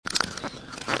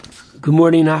Good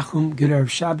morning, Nachum. Good Erev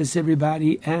Shabbos,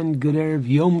 everybody, and good Erev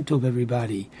Yom Tov,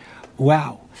 everybody.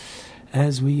 Wow.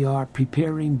 As we are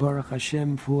preparing, Baruch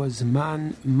Hashem, for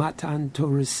Zman Matan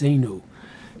Torasenu,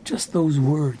 just those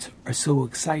words are so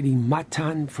exciting.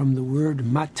 Matan from the word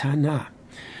matana.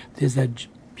 There's that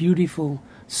beautiful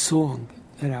song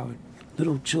that our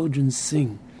little children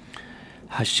sing.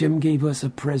 Hashem gave us a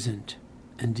present,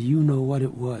 and do you know what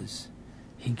it was?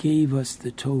 He gave us the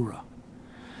Torah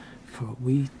for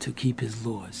we to keep his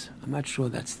laws. I'm not sure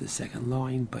that's the second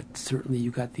line, but certainly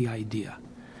you got the idea.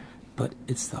 But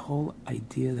it's the whole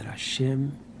idea that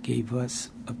Hashem gave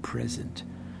us a present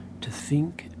to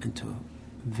think and to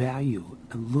value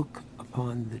and look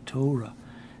upon the Torah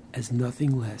as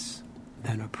nothing less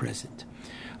than a present.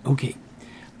 Okay,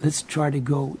 let's try to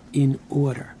go in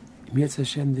order. Mirz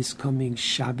Hashem, this coming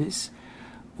Shabbos,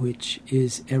 which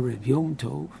is Erev Yom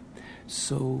Tov.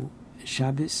 So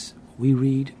Shabbos, we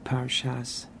read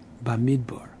Parshas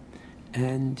Bamidbar,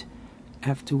 and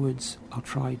afterwards I'll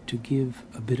try to give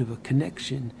a bit of a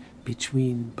connection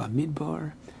between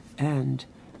Bamidbar and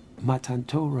Matan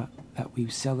Torah that we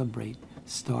celebrate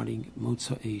starting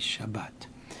Motzei Shabbat.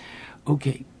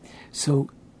 Okay, so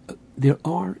there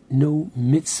are no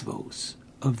mitzvos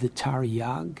of the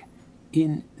Taryag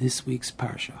in this week's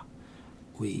Parsha.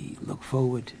 We look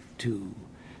forward to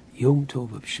Yom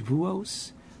Tov of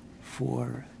Shavuos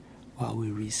while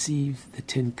we receive the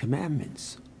 10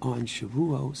 Commandments on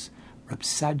Shavuos. Rab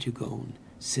Saadia Gaon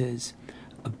says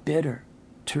a better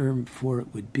term for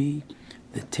it would be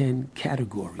the 10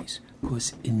 categories,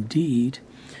 because indeed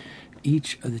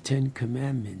each of the 10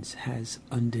 Commandments has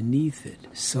underneath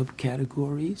it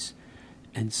subcategories,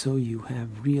 and so you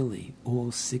have really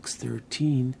all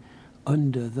 613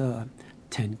 under the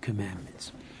 10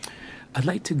 Commandments. I'd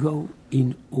like to go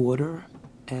in order,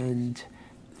 and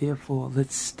therefore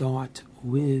let's start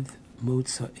with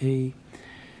Motzei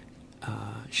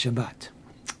Shabbat.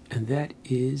 And that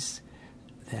is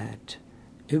that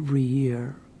every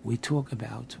year we talk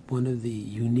about one of the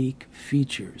unique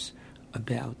features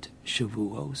about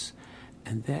Shavuos,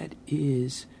 and that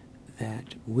is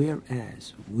that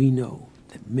whereas we know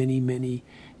that many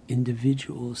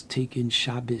individuals take in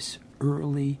Shabbos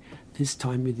early this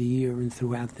time of the year and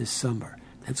throughout the summer,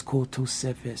 that's called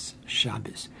Tosefes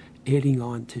Shabbos, adding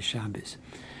on to Shabbos.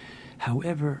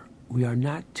 However, we are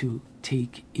not to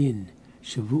take in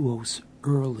Shavuos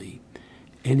early,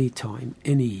 anytime,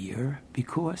 any year,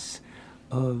 because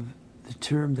of the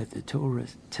term that the Torah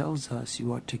tells us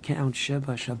you are to count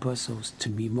Sheva Shabbosos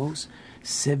Tamimos,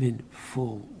 7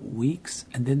 full weeks,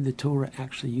 and then the Torah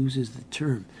actually uses the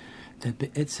term that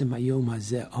Be'etzem Hayom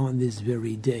Hazeh, on this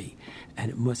very day, and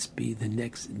it must be the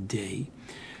next day.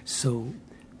 So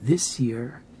this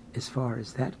year, as far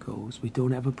as that goes, we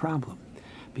don't have a problem,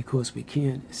 because we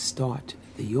can't start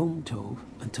the Yom Tov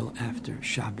until after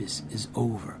Shabbos is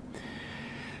over.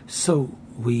 So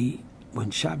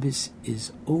when Shabbos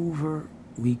is over,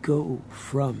 we go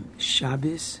from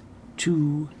Shabbos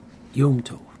to Yom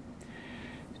Tov.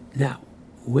 Now,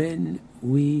 when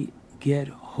we get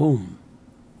home,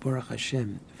 Baruch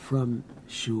Hashem, from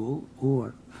Shul,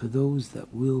 or for those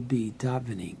that will be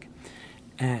davening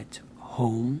at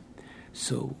home,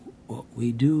 so what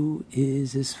we do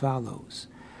is as follows.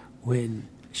 When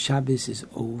Shabbos is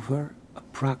over,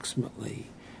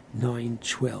 approximately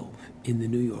 9:12 in the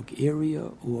New York area,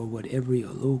 or whatever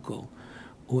your local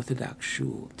Orthodox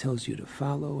shul tells you to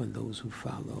follow, and those who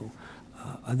follow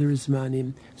other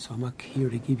Zmanim. So I'm not here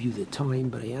to give you the time,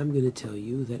 but I am going to tell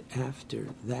you that after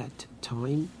that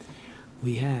time,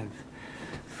 we have,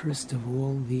 first of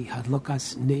all, the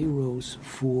Hadlakas Neiros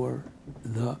for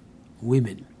the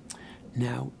women.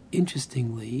 Now,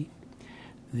 interestingly,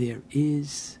 there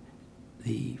is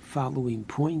the following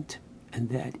point, and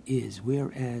that is,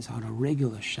 whereas on a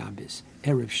regular Shabbos,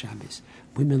 Erev Shabbos,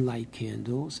 women light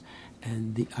candles,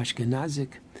 and the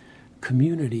Ashkenazic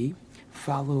community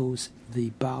follows the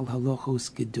Baal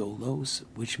Halachos Gedolos,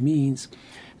 which means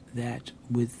that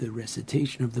with the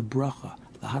recitation of the bracha,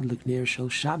 Lahadlik Ner Shel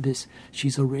Shabbos,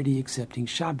 she's already accepting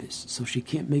Shabbos, so she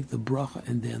can't make the bracha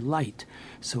and then light.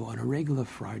 So on a regular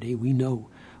Friday, we know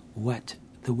what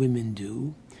the women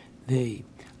do. They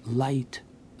light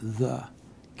the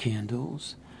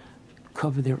candles,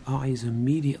 cover their eyes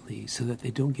immediately so that they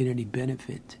don't get any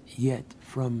benefit yet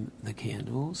from the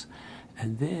candles,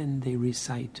 and then they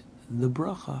recite the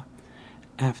bracha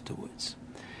afterwards.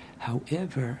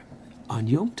 However, on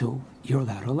Yom Tov, you're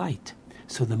allowed to light.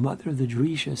 So the mother of the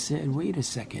Drisha said, wait a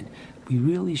second, we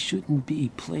really shouldn't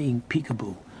be playing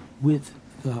peekaboo with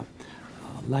the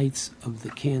lights of the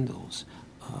candles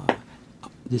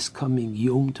this coming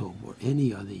Yom Tov or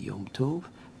any other Yom Tov,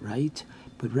 right?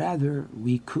 But rather,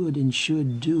 we could and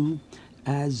should do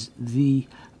as the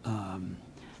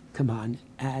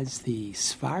as the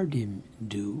Sfardim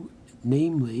do,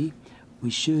 namely, we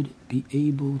should be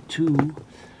able to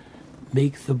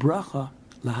make the bracha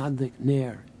lahadlik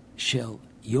ner shel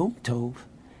Yom Tov,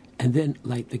 and then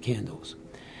light the candles.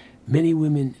 Many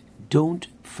women don't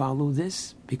follow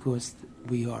this because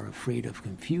we are afraid of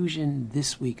confusion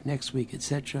this week, next week,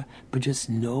 etc. But just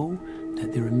know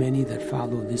that there are many that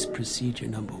follow this procedure,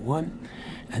 number one.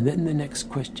 And then the next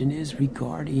question is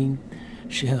regarding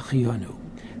She'echiyanu.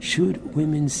 Should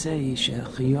women say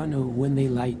She'echiyanu when they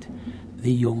light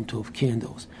the Yom Tov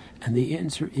candles? And the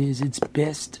answer is it's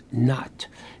best not.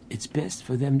 It's best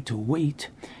for them to wait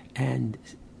and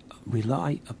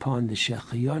rely upon the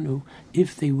She'echiyanu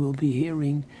if they will be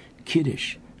hearing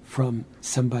Kiddush from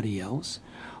somebody else,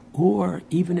 or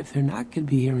even if they're not going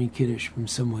to be hearing Kiddush from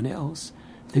someone else,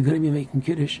 they're going to be making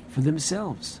Kiddush for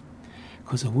themselves.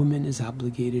 Because a woman is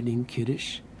obligated in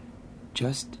Kiddush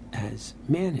just as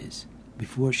man is.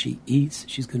 Before she eats,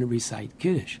 she's going to recite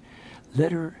Kiddush.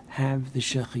 Let her have the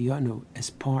She'echiyanu as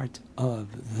part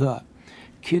of the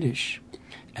Kiddush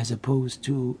as opposed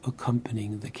to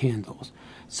accompanying the candles.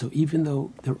 So even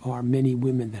though there are many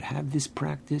women that have this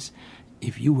practice,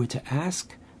 if you were to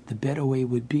ask, the better way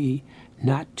would be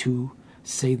not to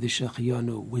say the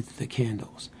She'echiyanu with the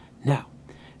candles. Now,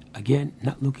 again,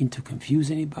 not looking to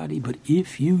confuse anybody, but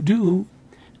if you do,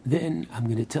 then I'm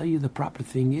going to tell you the proper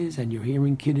thing is, and you're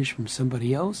hearing Kiddush from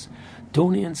somebody else,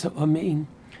 don't answer Amen,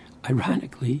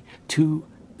 ironically, to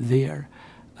their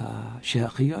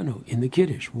She'echiyanu in the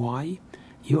Kiddush. Why?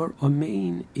 Your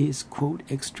Amen is, quote,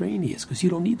 extraneous, because you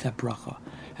don't need that bracha.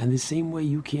 And the same way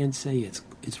you can't say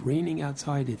it's raining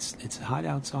outside, it's hot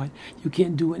outside, you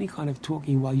can't do any kind of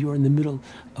talking while you're in the middle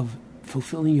of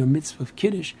fulfilling your mitzvah of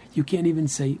Kiddush. You can't even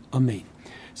say Amen.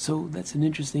 So that's an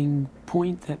interesting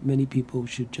point that many people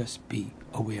should just be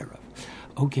aware of.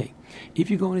 Okay, if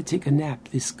you're going to take a nap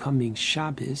this coming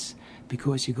Shabbos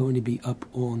because you're going to be up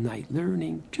all night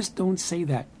learning, just don't say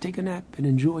that. Take a nap and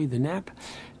enjoy the nap.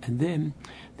 And then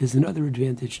there's another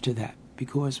advantage to that,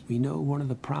 because we know one of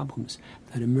the problems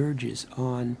that emerges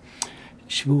on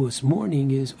Shavuos morning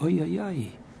is,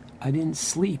 I didn't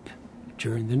sleep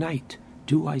during the night.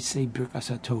 Do I say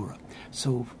Birkas HaTorah?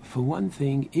 So for one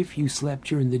thing, if you slept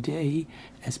during the day,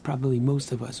 as probably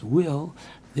most of us will,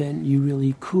 then you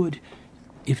really could,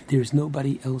 if there's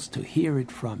nobody else to hear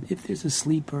it from. If there's a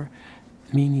sleeper,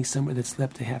 meaning someone that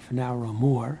slept a half an hour or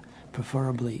more,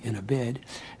 preferably in a bed,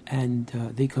 and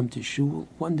they come to shul,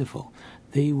 wonderful.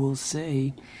 They will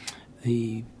say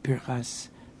the Birkas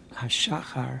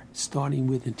HaShachar, starting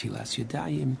with Netilas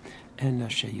Yadayim, and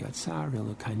Asher Yatzar,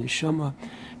 Elokai Neshama,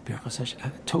 Birkas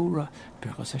HaTorah,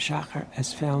 Birkas HaShachar,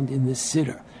 as found in the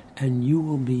Siddur, and you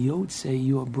will be Yotzei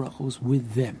your brachos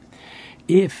with them.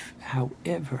 If,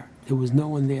 however, there was no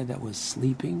one there that was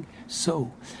sleeping,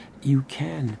 so you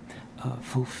can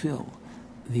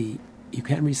you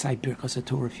can recite Birkas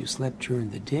HaTorah if you slept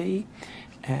during the day,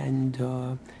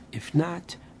 and if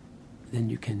not, then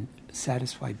you can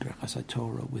satisfy Birkas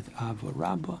HaTorah with Ava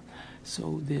Rabbah.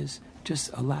 So there's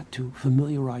just a lot to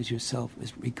familiarize yourself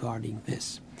with regarding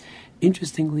this.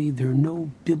 Interestingly, there are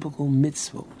no biblical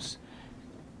mitzvos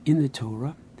in the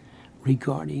Torah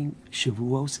regarding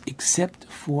Shavuos except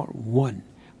for one,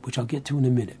 which I'll get to in a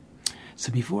minute.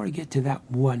 So before I get to that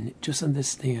one, just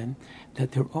understand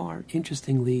that there are,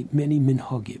 interestingly, many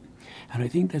minhagim. And I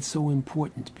think that's so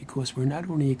important because we're not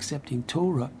only accepting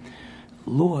Torah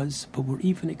laws, but we're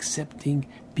even accepting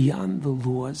beyond the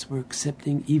laws, we're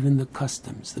accepting even the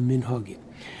customs, the minhagim.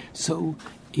 So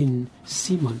in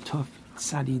Siman Tov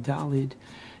Tzadi Dalid,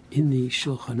 in the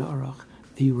Shulchan Aruch,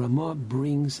 the Ramah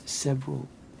brings several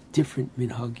different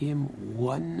minhagim.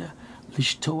 One,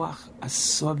 lishtoach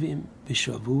asavim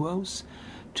b'shavuos,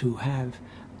 to have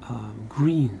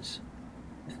greens,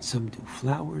 and some do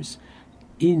flowers,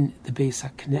 in the Beis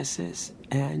HaKnesses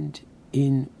and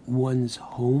in one's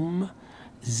home.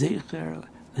 Zecher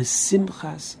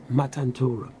l'simchas matan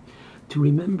Torah, to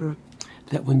remember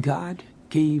that when God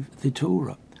gave the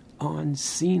Torah on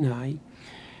Sinai,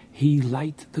 He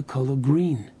liked the color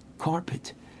green,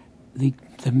 carpet. The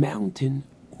mountain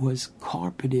was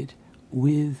carpeted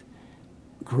with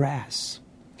grass,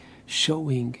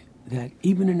 showing that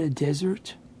even in a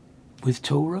desert with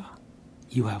Torah,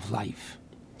 you have life.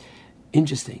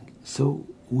 Interesting. So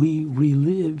we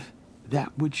relive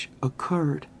that which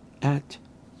occurred at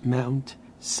Mount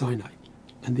Sinai,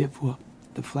 and therefore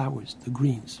the flowers, the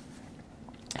greens.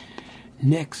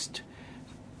 Next,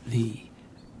 the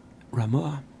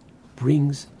Ramah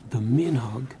brings the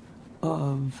minhag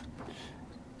of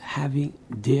having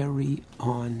dairy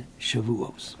on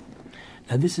Shavuos.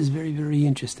 Now this is very, very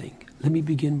interesting. Let me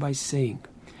begin by saying,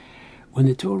 when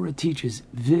the Torah teaches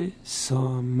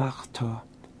V'samachta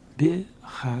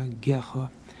b'chagecha,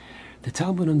 the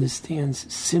Talmud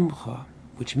understands simcha,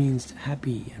 which means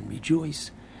happy and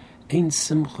rejoice, ein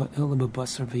simcha ela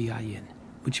b'basar v'yayin,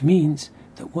 which means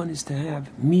that one is to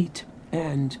have meat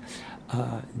and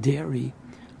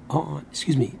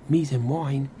meat and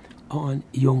wine on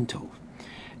Yom Tov.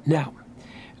 Now,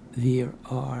 there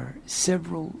are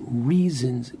several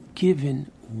reasons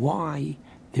given why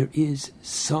there is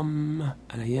some,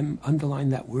 and I am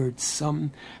underlining that word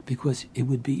some, because it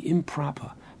would be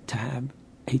improper to have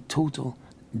a total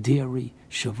dairy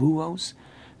Shavuos.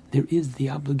 There is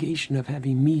the obligation of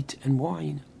having meat and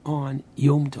wine on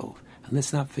Yom Tov. And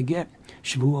let's not forget,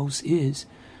 Shavuos is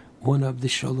one of the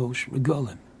Shalosh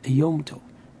Regalim, a Yom Tov.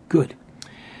 Good.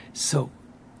 So,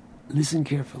 listen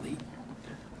carefully.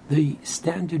 The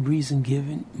standard reason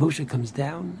given, Moshe comes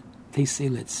down, they say,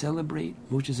 let's celebrate.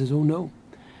 Moshe says, oh no,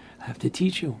 I have to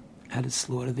teach you how to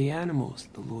slaughter the animals,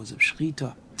 the laws of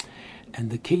Shechita. And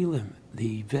the kelim,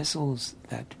 the vessels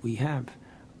that we have,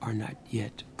 are not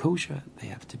yet kosher. They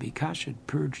have to be kashered,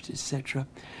 purged, etc.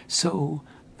 So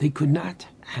they could not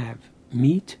have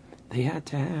meat. They had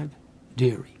to have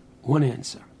dairy. One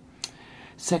answer.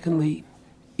 Secondly,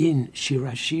 in Shir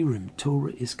Hashirim,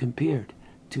 Torah is compared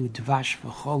to dvash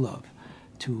v'cholav,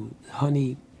 to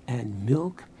honey and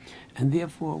milk, and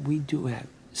therefore we do have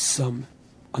some,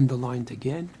 underlined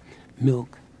again,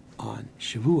 milk on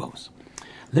Shavuos.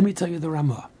 Let me tell you the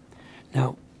Ramah.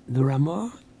 Now, the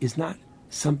Ramah is not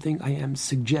something I am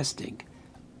suggesting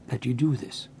that you do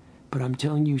this, but I'm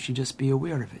telling you should just be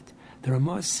aware of it. The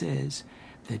Ramah says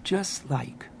that just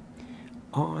like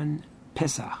on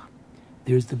Pesach,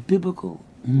 there's the biblical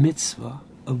mitzvah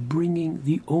of bringing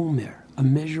the omer, a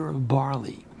measure of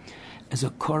barley, as a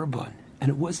korban. And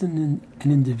it wasn't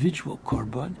an individual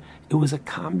korban, it was a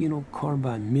communal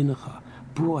korban mincha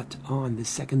brought on the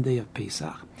second day of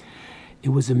Pesach. It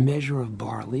was a measure of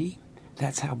barley.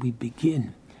 That's how we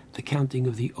begin the counting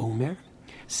of the omer.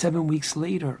 7 weeks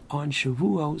later, on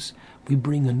Shavuos, we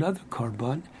bring another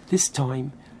korban, this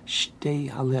time shtei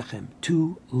halechem,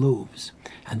 2 loaves.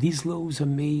 And these loaves are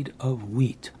made of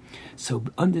wheat. So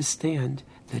understand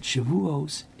that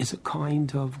Shavuos is a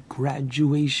kind of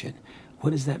graduation.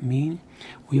 What does that mean?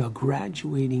 We are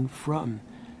graduating from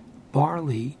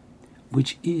barley,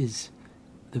 which is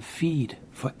the feed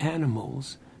for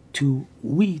animals, to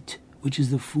wheat, which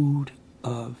is the food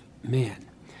of man.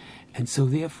 And so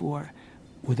therefore,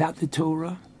 without the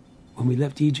Torah, when we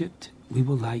left Egypt, we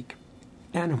were like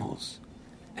animals.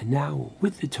 And now,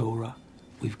 with the Torah,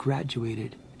 we've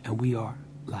graduated and we are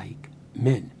like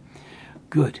men.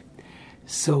 Good.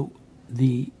 So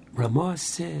the Ramah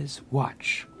says,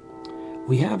 watch,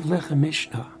 we have Lechem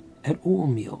Mishnah at all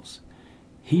meals.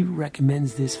 He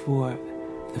recommends this for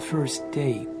the first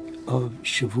day of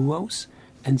Shavuos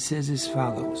and says as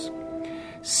follows: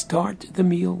 start the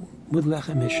meal with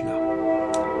Lechem Mishnah,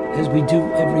 as we do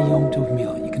every Yom Tov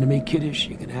meal. You're going to make Kiddush,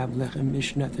 you're going to have Lechem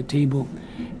Mishnah at the table,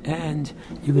 and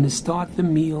you're going to start the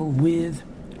meal with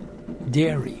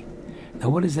dairy. Now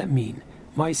what does that mean?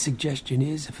 My suggestion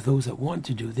is, for those that want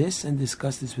to do this and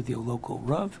discuss this with your local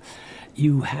Rav,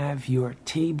 you have your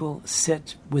table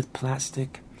set with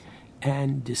plastic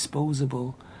and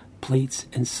disposable plates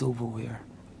and silverware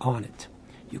on it.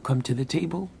 You come to the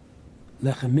table,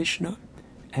 Lechem Mishnah,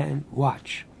 and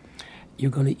watch.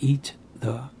 You're going to eat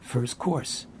the first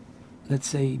course. Let's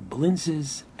say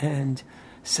blintzes and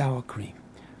sour cream.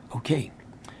 Okay,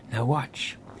 now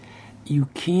watch. You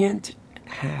can't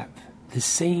have the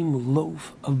same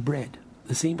loaf of bread,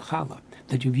 the same challah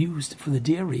that you've used for the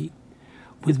dairy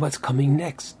with what's coming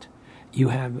next. You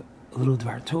have a little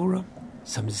Dvar Torah,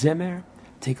 some Zemer,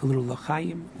 take a little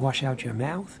L'chaim, wash out your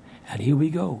mouth, and here we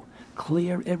go.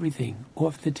 Clear everything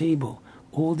off the table,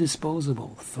 all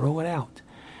disposable, throw it out.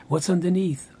 What's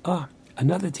underneath?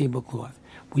 Another tablecloth.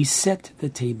 We set the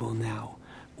table now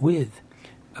with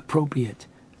appropriate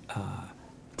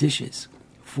dishes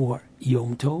for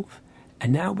Yom Tov,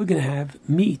 and now we're going to have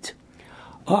meat.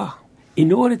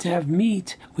 In order to have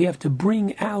meat, we have to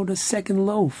bring out a second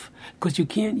loaf, because you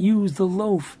can't use the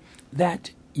loaf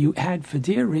that you had for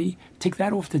dairy, take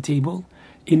that off the table,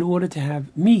 in order to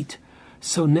have meat.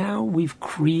 So now we've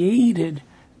created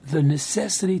the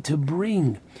necessity to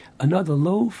bring another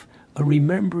loaf, a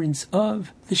remembrance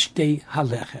of the Shtei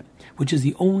Halechem, which is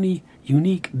the only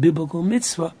unique biblical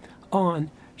mitzvah on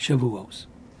Shavuos.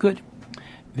 Good.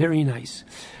 Very nice.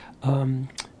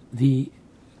 The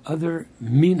other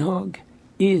minhag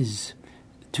is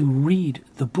to read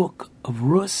the book of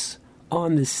Rus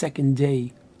on the second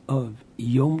day of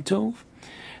Yom Tov.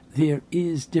 There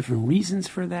is different reasons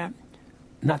for that,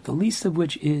 not the least of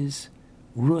which is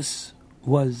Rus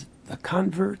was the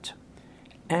convert,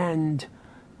 and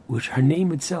which her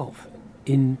name itself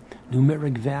in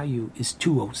numeric value is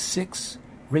 206,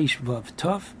 Reish Vav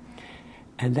Tov,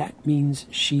 and that means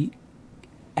she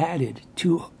added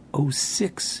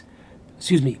 606,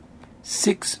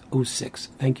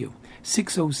 thank you,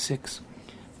 606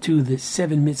 to the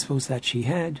 7 mitzvos that she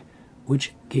had,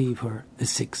 which gave her the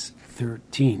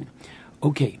 613.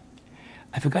 Okay,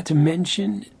 I forgot to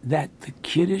mention that the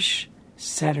Kiddush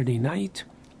Saturday night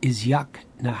is Yak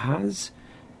Nahaz,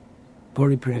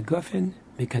 Bori Pregofen,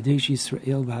 Mekadesh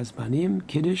Yisrael V'Hazmanim,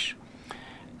 Kiddush,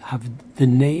 have the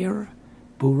Neir,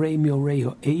 Borei Miorei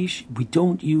Ha'esh. We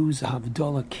don't use a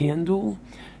Havdalah candle.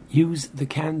 Use the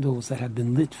candles that have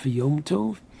been lit for Yom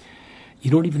Tov. You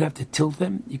don't even have to tilt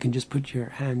them. You can just put your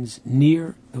hands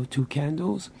near those two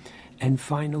candles. And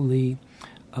finally,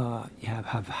 you have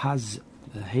Havhaz,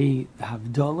 the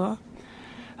Havdalah,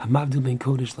 Hamavdil Ben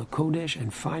Kodesh La Kodesh,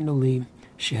 and finally,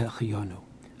 Shehel Chiyonu.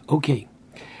 Okay,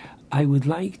 I would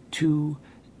like to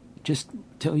just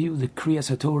tell you the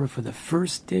Kriyas HaTorah for the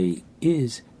first day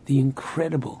is the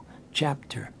incredible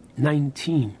chapter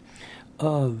 19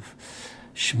 of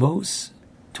Shmos,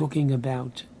 talking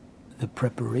about the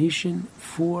preparation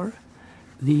for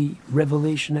the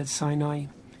revelation at Sinai,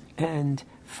 and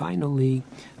finally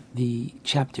the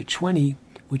chapter 20,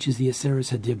 which is the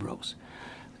Aseres HaDibros.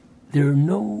 There are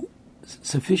no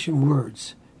sufficient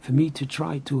words for me to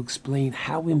try to explain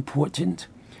how important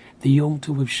the Yom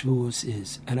Tov of Shavuos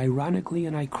is. And ironically,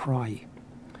 and I cry,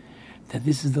 that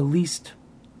this is the least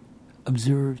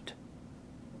observed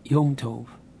Yom Tov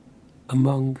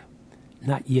among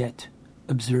not yet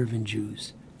observant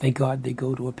Jews. Thank God they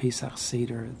go to a Pesach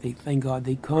Seder. Thank God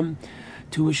they come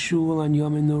to a shul on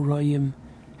Yom Noraim.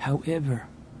 However,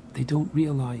 they don't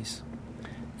realize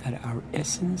that our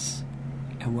essence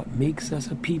and what makes us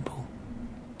a people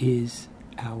is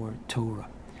our Torah.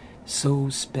 So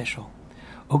special.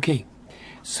 Okay,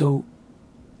 so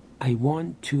I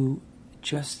want to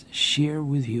just share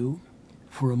with you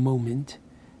for a moment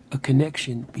a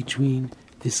connection between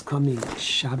this coming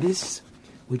Shabbos,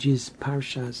 which is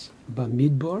Parshas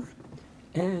Bamidbar,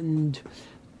 and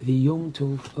the Yom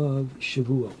Tov of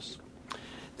Shavuos.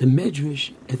 The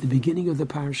Medrash at the beginning of the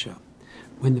Parsha,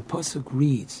 when the Pasuk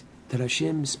reads that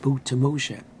Hashem spoke to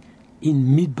Moshe in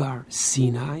Midbar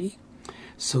Sinai,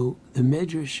 so the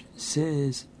Medrash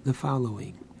says the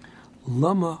following: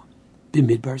 Lama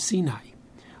b'Midbar Sinai.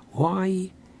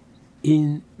 Why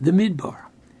in the Midbar?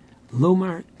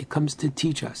 Lomar, it comes to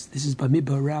teach us. This is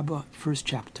Bamidbar Rabbah, first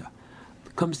chapter.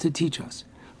 It comes to teach us.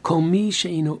 Kol mi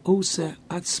she'eino oseh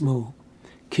atzmo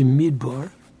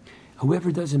k'midbar.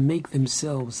 Whoever doesn't make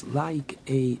themselves like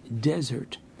a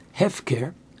desert,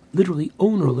 hefker, literally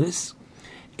ownerless,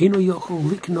 eino yochol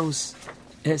liknos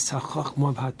es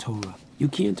hachachma v'haTorah. You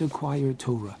can't acquire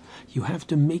Torah. You have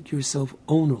to make yourself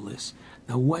ownerless.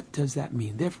 Now, what does that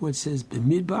mean? Therefore, it says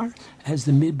b'midbar, as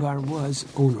the midbar was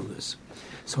ownerless.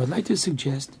 So I'd like to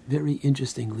suggest, very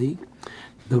interestingly,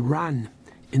 the Ran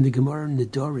in the Gemara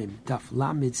Nedarim, Daf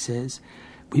Lamed, says,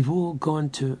 we've all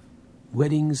gone to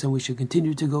weddings and we should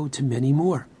continue to go to many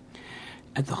more.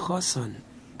 At the Chassan,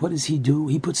 what does he do?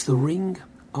 He puts the ring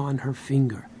on her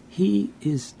finger. He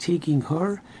is taking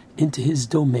her into his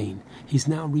domain. He's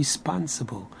now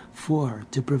responsible for her,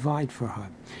 to provide for her.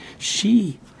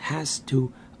 She has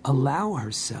to allow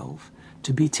herself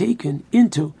to be taken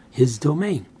into his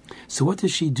domain. So what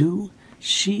does she do?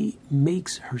 She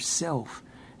makes herself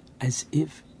as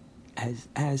if,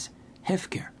 as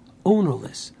hefker,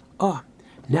 ownerless.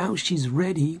 Now she's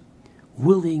ready,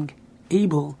 willing,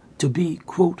 able to be,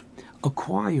 quote,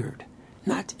 acquired.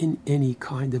 Not in any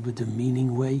kind of a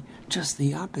demeaning way, just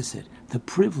the opposite, the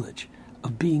privilege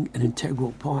of being an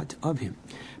integral part of him.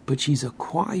 But she's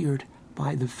acquired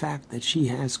by the fact that she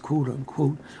has, quote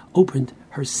unquote, opened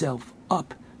herself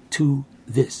up to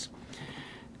this.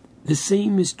 The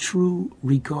same is true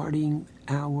regarding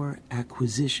our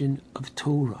acquisition of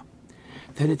Torah,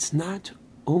 that it's not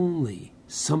only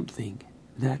something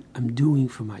that I'm doing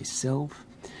for myself,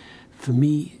 for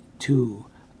me to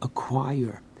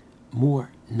acquire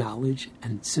more knowledge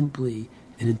and simply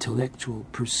an intellectual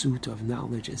pursuit of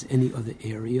knowledge as any other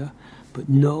area, but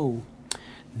no,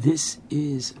 this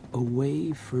is a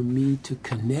way for me to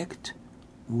connect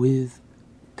with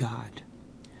God.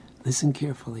 Listen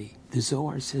carefully. The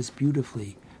Zohar says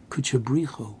beautifully,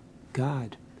 Kuchabricho,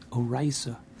 God,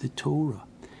 Oraisa, the Torah,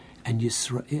 and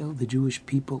Yisrael, the Jewish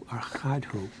people, are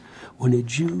Chadhu. When a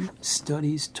Jew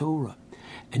studies Torah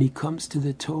and he comes to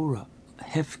the Torah,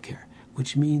 Hefker,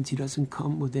 which means he doesn't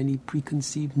come with any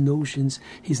preconceived notions.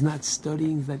 He's not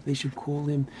studying that they should call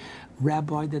him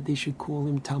rabbi, that they should call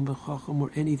him Talmid Chacham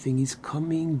or anything. He's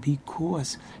coming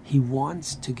because he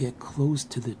wants to get close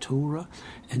to the Torah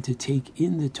and to take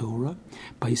in the Torah.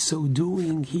 By so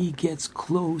doing, he gets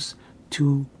close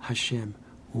to Hashem.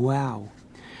 Wow.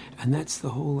 And that's the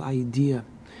whole idea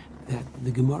that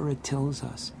the Gemara tells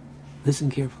us. Listen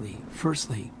carefully.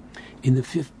 Firstly, in the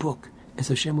 5th book, Es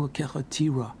Hashem Elokecha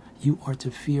Tira, you are to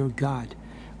fear God.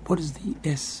 What does the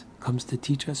S comes to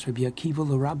teach us? Rabbi Akiva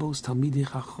l'rabos talmidei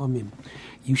chachamim.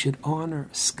 You should honor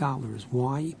scholars.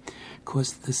 Why?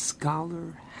 Because the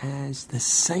scholar has the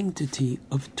sanctity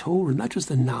of Torah, not just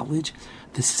the knowledge,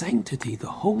 the sanctity, the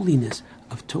holiness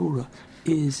of Torah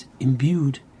is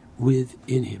imbued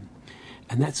within him.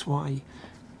 And that's why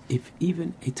if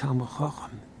even a Talmid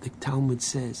Chacham, the Talmud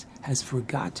says, has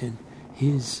forgotten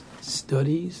his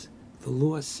studies, the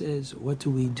law says, what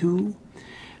do?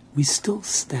 We still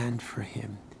stand for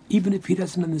him, even if he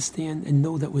doesn't understand and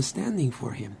know that we're standing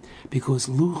for him, because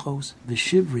luchos, the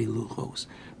shivri luchos,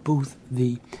 both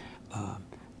the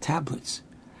tablets,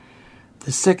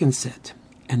 the second set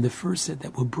and the first set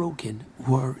that were broken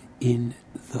were in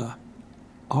the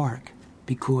ark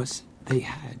because they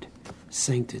had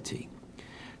sanctity.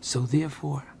 So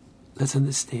therefore, let's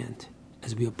understand,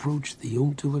 as we approach the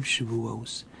Yom Tov of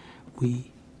Shavuos,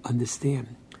 we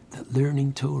understand that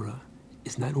learning Torah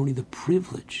is not only the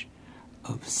privilege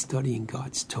of studying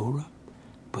God's Torah,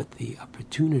 but the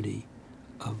opportunity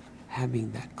of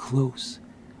having that close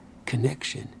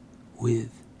connection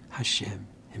with Hashem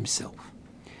himself.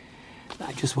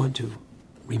 I just want to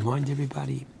remind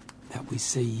everybody that we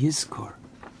say Yizkor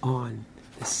on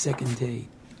the second day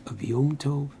of Yom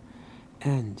Tov,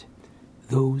 and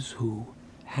those who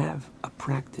have a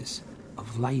practice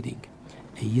of lighting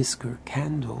a Yizkor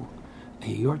candle,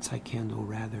 a Yortzai candle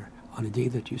rather, on a day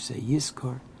that you say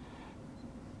Yizkor,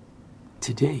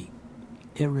 today,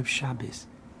 Erev Shabbos,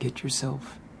 get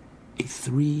yourself a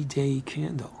 3-day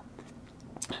candle.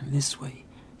 And this way,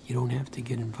 you don't have to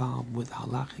get involved with a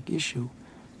halachic issue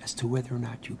as to whether or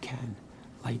not you can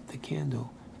light the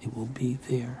candle. It will be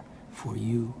there for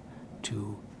you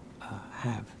to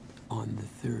have on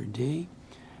the 3rd day,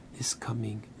 this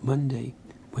coming Monday,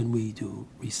 when we do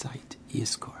recite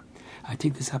Yizkor. I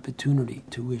take this opportunity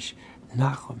to wish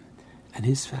Nachum and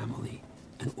his family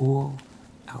and all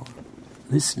our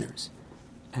listeners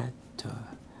at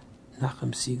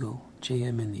Nachum Segal,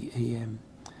 JM in the AM,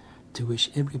 to wish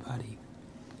everybody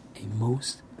a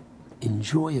most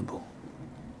enjoyable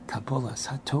Kabbalas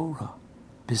HaTorah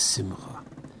B'Simcha,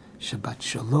 Shabbat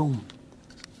Shalom,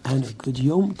 and a good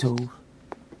Yom Tov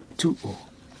to all.